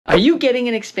Are you getting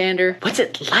an expander? What's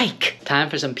it like? Time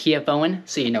for some PFOing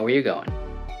so you know where you're going.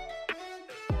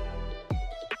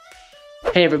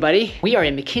 Hey everybody, we are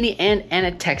in McKinney and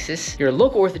Anna, Texas, your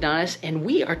local orthodontist, and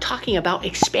we are talking about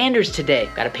expanders today.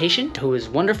 Got a patient who is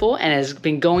wonderful and has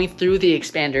been going through the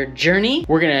expander journey.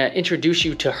 We're gonna introduce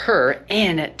you to her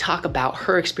and talk about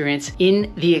her experience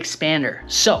in the expander.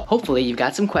 So hopefully you've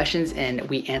got some questions and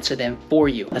we answer them for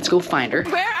you. Let's go find her.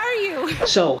 Where are you?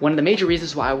 So one of the major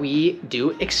reasons why we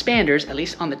do expanders, at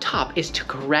least on the top, is to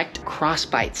correct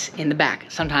crossbites in the back.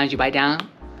 Sometimes you bite down,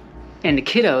 and the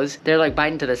kiddos, they're like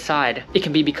biting to the side. It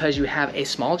can be because you have a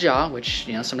small jaw, which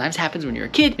sometimes happens when you're a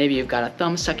kid. Maybe you've got a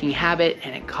thumb sucking habit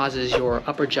and it causes your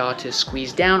upper jaw to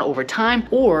squeeze down over time.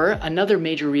 Or another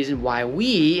major reason why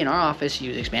we in our office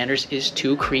use expanders is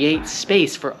to create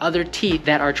space for other teeth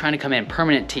that are trying to come in,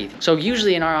 permanent teeth. So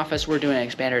usually in our office, we're doing an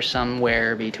expander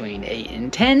somewhere between 8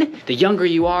 and 10. The younger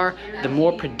you are, the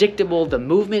more predictable the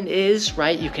movement is,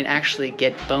 right? You can actually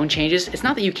get bone changes. It's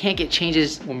not that you can't get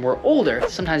changes when we're older.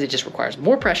 Sometimes it just requires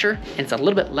more pressure and it's a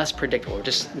little bit less predictable. We're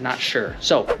just not sure.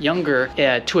 So younger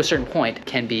to a certain point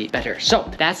can be better.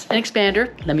 So that's an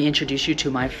expander. Let me introduce you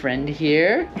to my friend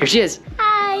here. Here she is.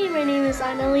 Hi, my name is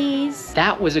Annalise.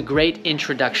 That was a great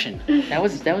introduction. That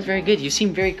was very good. You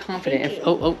seem very confident.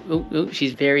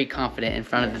 She's very confident in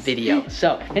front of the video.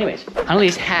 So anyways,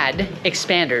 Annalise had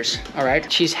expanders, all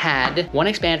right? She's had one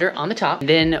expander on the top.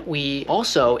 Then we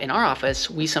also, in our office,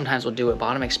 we sometimes will do a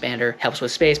bottom expander, helps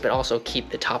with space, but also keep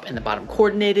the top and the bottom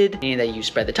coordinated, meaning that you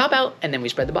spread the top out and then we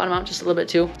spread the bottom out just a little bit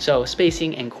too. So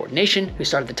spacing and coordination. We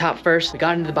started the top first, we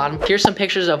got into the bottom. Here's some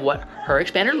pictures of what her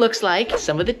expander looks like,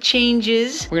 some of the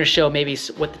changes. We're gonna show maybe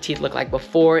what the teeth look like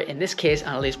before. In this case,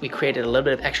 at least we created a little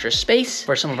bit of extra space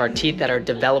for some of our teeth that are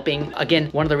developing. Again,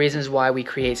 one of the reasons why we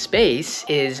create space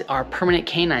is our permanent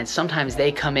canines. Sometimes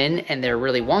they come in and they're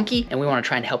really wonky and we wanna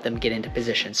try and help them get into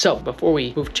position. So before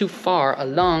we move too far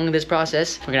along this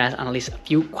process, we're gonna ask Annalise a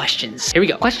few questions. Here we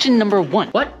go. Question number 1.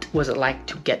 What was it like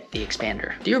to get the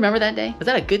expander? Do you remember that day? Was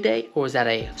that a good day or was that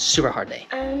a super hard day?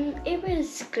 It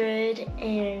was good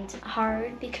and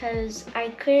hard because I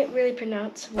couldn't really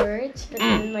pronounce words, but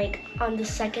then like on the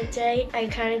second day, I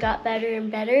kind of got better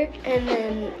and better. And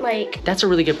then like... That's a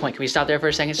really good point. Can we stop there for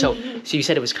a second? So you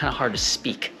said it was kind of hard to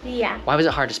speak. Yeah. Why was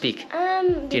it hard to speak?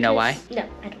 Do you know why? No,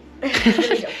 I don't.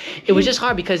 Really don't. It was just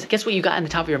hard because guess what you got in the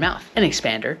top of your mouth? An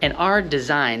expander. And our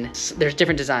design, there's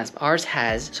different designs. Ours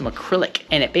has some acrylic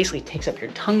and it basically takes up your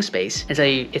tongue space and so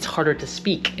it's harder to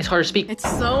speak. It's harder to speak. It's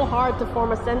so hard to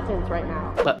form a sentence right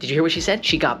now. But did you hear what she said?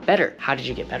 She got better. How did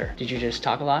you get better? Did you just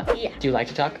talk a lot? Yeah. Do you like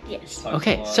to talk? Yes.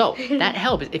 Okay, so that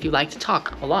helps if you like to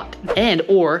talk a lot. And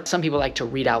or some people like to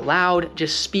read out loud.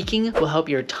 Just speaking will help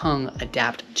your tongue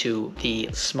adapt to the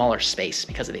smaller space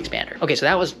because of the expander. Okay, so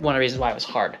that was one of the reasons why it was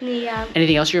hard. Yeah.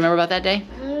 Anything else you remember about that day?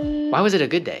 Why was it a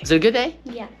good day? Was it a good day?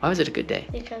 Yeah. Why was it a good day?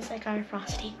 Because I got a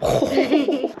frosty.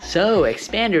 So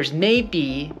expanders may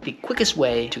be the quickest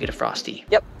way to get a frosty.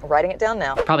 Yep, writing it down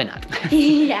now. Probably not.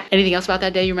 Yeah. Anything else about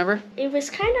that day you remember? It was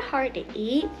kind of hard to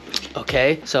eat.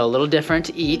 Okay, so a little different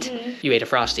to eat. You ate a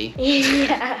frosty.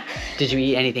 Yeah. Did you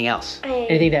eat anything else? I-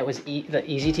 Anything that was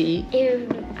easy to eat?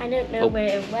 I don't know what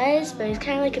it was, but it was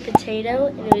kind of like a potato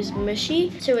and it was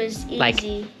mushy, so it was easy. Like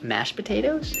mashed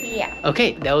potatoes? Yeah.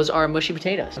 Okay, those are mushy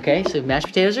potatoes. Okay, so mashed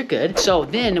potatoes are good. So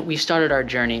then we started our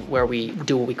journey where we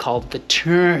do what we call the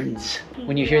turns.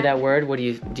 When you hear that word,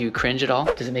 do you cringe at all?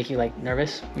 Does it make you like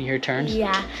nervous when you hear turns?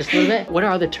 Yeah. Just a little bit? What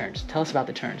are the turns? Tell us about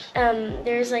the turns.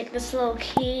 There's like this little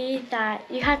key that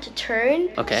you have to turn.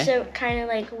 Okay. So it kind of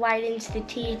like widens the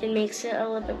teeth and makes it a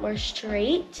little bit more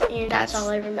straight. And that's all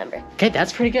I remember. Okay,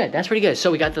 that's pretty good. That's pretty good.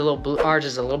 So we got the little blue, ours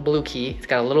is a little blue key. It's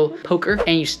got a little poker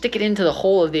and you stick it into the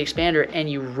hole of the expander and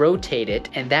you rotate it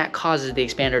and that causes the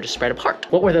expander to spread apart.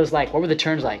 What were those like? What were the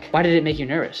turns like? Why did it make you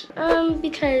nervous?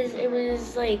 Because it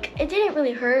was like, it didn't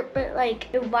really hurt, but like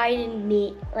it widened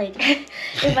me, like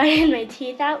it widened my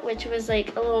teeth out, which was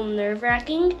like a little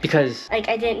nerve-wracking. Because? Like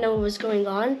I didn't know what was going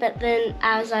on, but then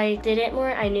as I did it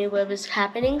more, I knew what was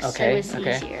happening, so it was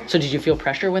easier. So did you feel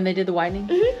pressure when they did the widening?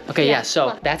 Okay, yeah,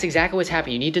 so that's exactly what's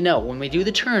happening. You need to know, when we do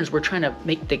the turns, we're trying to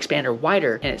make the expander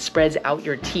wider and it spreads out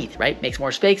your teeth, right? Makes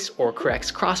more space or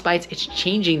corrects crossbites. It's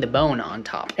changing the bone on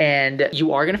top. And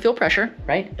you are gonna feel pressure,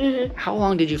 right? How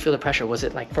long did you feel the pressure? Was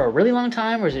it like for a really long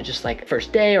time or was it just like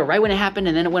first day or right when it happened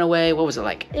and then it went away? What was it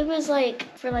like? It was like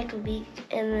for like a week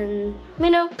and then,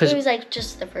 it was like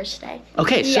just the first day.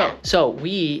 Okay, Yeah. so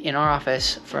we, in our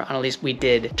office, for Annalise, we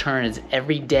did turns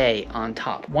every day on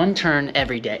top. One turn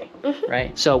every day.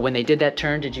 right? So when they did that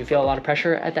turn, did you feel a lot of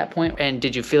pressure at that point? And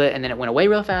did you feel it and then it went away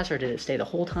real fast, or did it stay the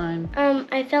whole time?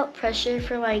 I felt pressure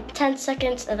for like 10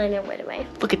 seconds and then it went away.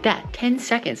 Look at that, 10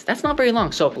 seconds. That's not very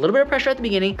long. So a little bit of pressure at the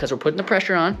beginning because we're putting the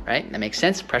pressure on, right? That makes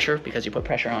sense, pressure because you put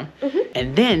pressure on.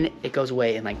 And then it goes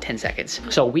away in like 10 seconds.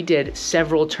 So we did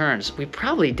several turns. We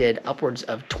probably did upwards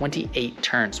of 28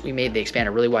 turns. We made the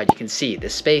expander really wide. You can see the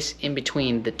space in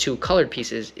between the two colored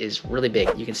pieces is really big.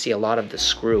 You can see a lot of the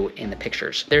screw in the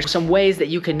pictures. There's some ways that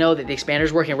you can know that the expander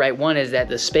is working right. One is that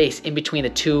the space in between the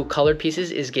two colored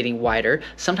pieces is getting wider.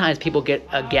 Sometimes people get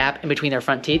a gap in between their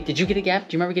front teeth. Did you get a gap?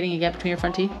 Do you remember getting a gap between your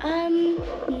front teeth?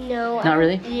 No. Not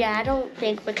really? Yeah, I don't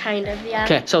think, but kind of, yeah.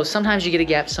 Okay, so sometimes you get a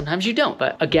gap, sometimes you don't.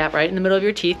 But a gap right in the middle of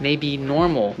your teeth may be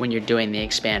normal when you're doing the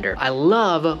expander. I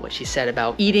love what she said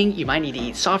about eating. You might need to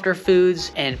eat softer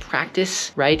foods and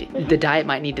practice, right? The diet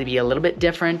might need to be a little bit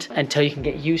different until you can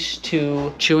get used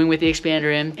to chewing with the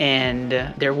expander in, and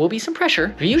there will be some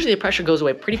pressure. Usually the pressure goes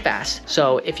away pretty fast.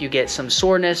 So if you get some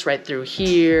soreness right through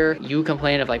here, you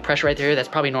complain of like pressure right there, that's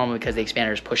probably normal because the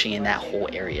expander is pushing in that whole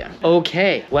area.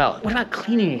 Okay, well, what about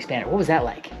cleaning the expander? What was that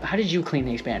like? How did you clean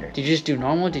the expander? Did you just do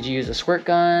normal? Did you use a squirt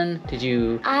gun? Did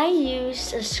you? I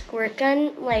used a squirt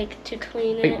gun, like, to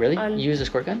clean it. Wait, really? You used a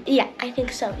squirt gun? Yeah, I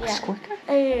think so, yeah. A squirt gun?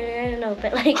 I don't know,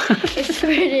 but like, it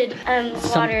squirted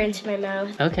water into my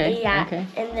mouth. Okay, Yeah, okay.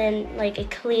 and then like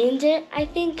it cleaned it, I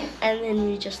think, and then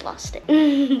we just lost it.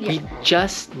 We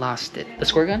just lost it. The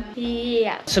squirt gun?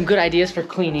 Yeah. Some good ideas for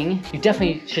cleaning. You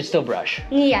definitely should still brush.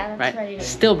 Yeah, that's Right, what I do.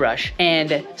 still brush.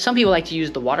 And some people like to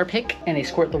use the water pick and they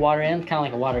squirt the water in, kind of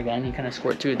like a water gun. You kind of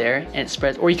squirt through there and it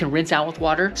spreads, or you can rinse out with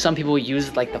water. Some people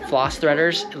use like the floss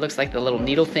threaders. It looks like the little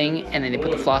needle thing and then they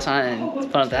put the floss on it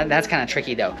and that's kind of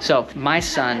tricky though. So my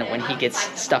son, when he gets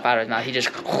stuff out of his mouth, he just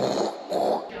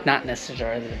not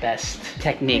necessarily the best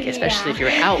technique, especially if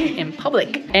you're out in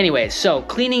public. Anyways, so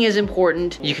cleaning is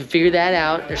important. You can figure that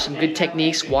out. There's some good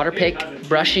techniques, water pick,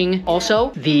 brushing. Also,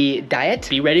 the diet,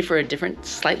 be ready for a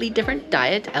slightly different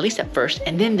diet, at least at first.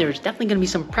 And then there's definitely gonna be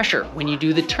some pressure when you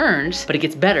do the turns, but it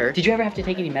gets better. Did you ever have to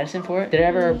take any medicine for it? Did it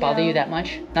ever bother you that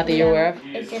much? Not that you're aware of?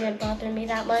 It didn't bother me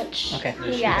that much. Okay.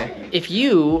 Yeah. Okay. If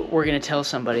you were gonna tell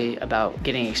somebody about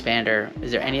getting an expander,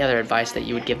 is there any other advice that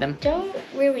you would give them? Don't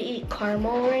really eat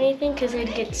caramel or anything because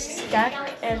it gets stuck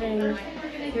and then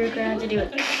you're gonna have to do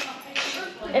it.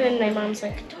 And then my mom's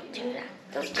like, don't do that.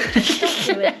 Don't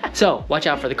do it. So, watch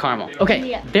out for the caramel. Okay,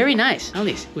 Yeah. very nice.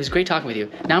 Elise, it was great talking with you.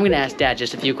 Now I'm gonna ask Dad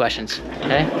just a few questions,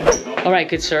 okay? All right,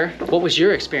 good sir. What was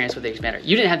your experience with the expander?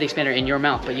 You didn't have the expander in your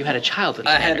mouth, but you had a child with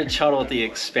the expander. I had a child with the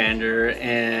expander,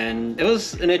 and it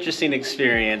was an interesting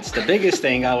experience. The biggest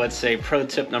thing I would say, pro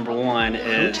tip number one,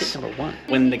 is Tip number one.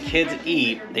 when the kids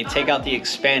eat, they take out the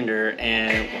expander,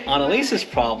 and Annalise's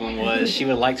problem was she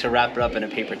would like to wrap it up in a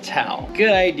paper towel. Good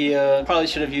idea. Probably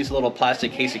should have used a little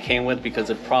plastic case it came with because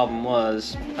the problem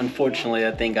was, unfortunately,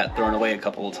 that thing got thrown away a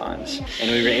couple of times. And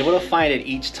we were able to find it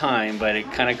each time, but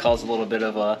it kind of caused a little bit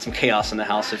of some chaos in the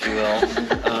house, if you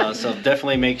will. So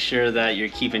definitely make sure that you're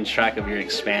keeping track of your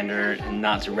expander and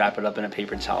not to wrap it up in a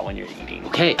paper towel when you're eating.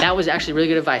 Okay, that was actually really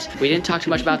good advice. We didn't talk too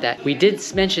much about that. We did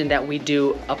mention that we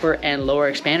do upper and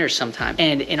lower expanders sometimes.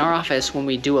 And in our office, when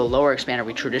we do a lower expander,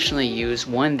 we traditionally use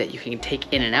one that you can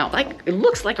take in and out. Like, it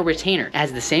looks like a retainer. It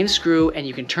has the same screw and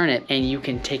you can turn it and you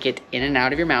can take it in and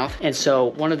out of your mouth. And so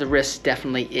one of the risks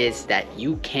definitely is that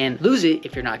you can lose it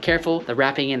if you're not careful. The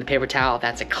wrapping in the paper towel,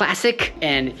 that's a classic.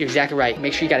 And you're exactly right.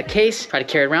 Make sure you got a case, try to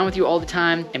carry it around with you all the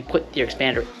time and put your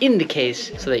expander in the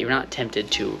case so that you're not tempted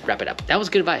to wrap it up. That was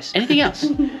good advice. Anything else?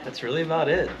 That's really about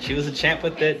it. She was a champ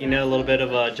with it, you know, a little bit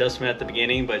of adjustment at the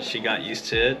beginning, but she got used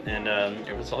to it and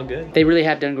it was all good. They really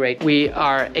have done great. We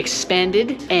are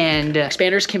expanded and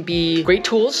expanders can be great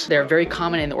tools. They're very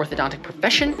common in the orthodontic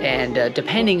profession and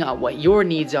depending on what your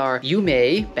needs are, you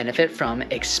may benefit from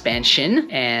expansion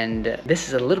and this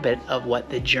is a little bit of what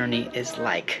the journey is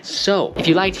like. So if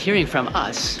you liked hearing from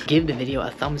us, give the video a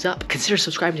thumbs up, consider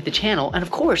subscribing to the channel, and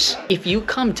of course, if you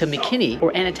come to McKinney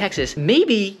or Anna, Texas,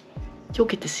 maybe you'll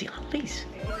get to see Annalise.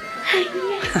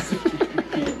 Yes.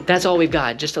 That's all we've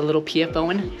got, just a little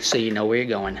PFOing so you know where you're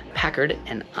going. Packard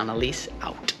and Annalise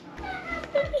out.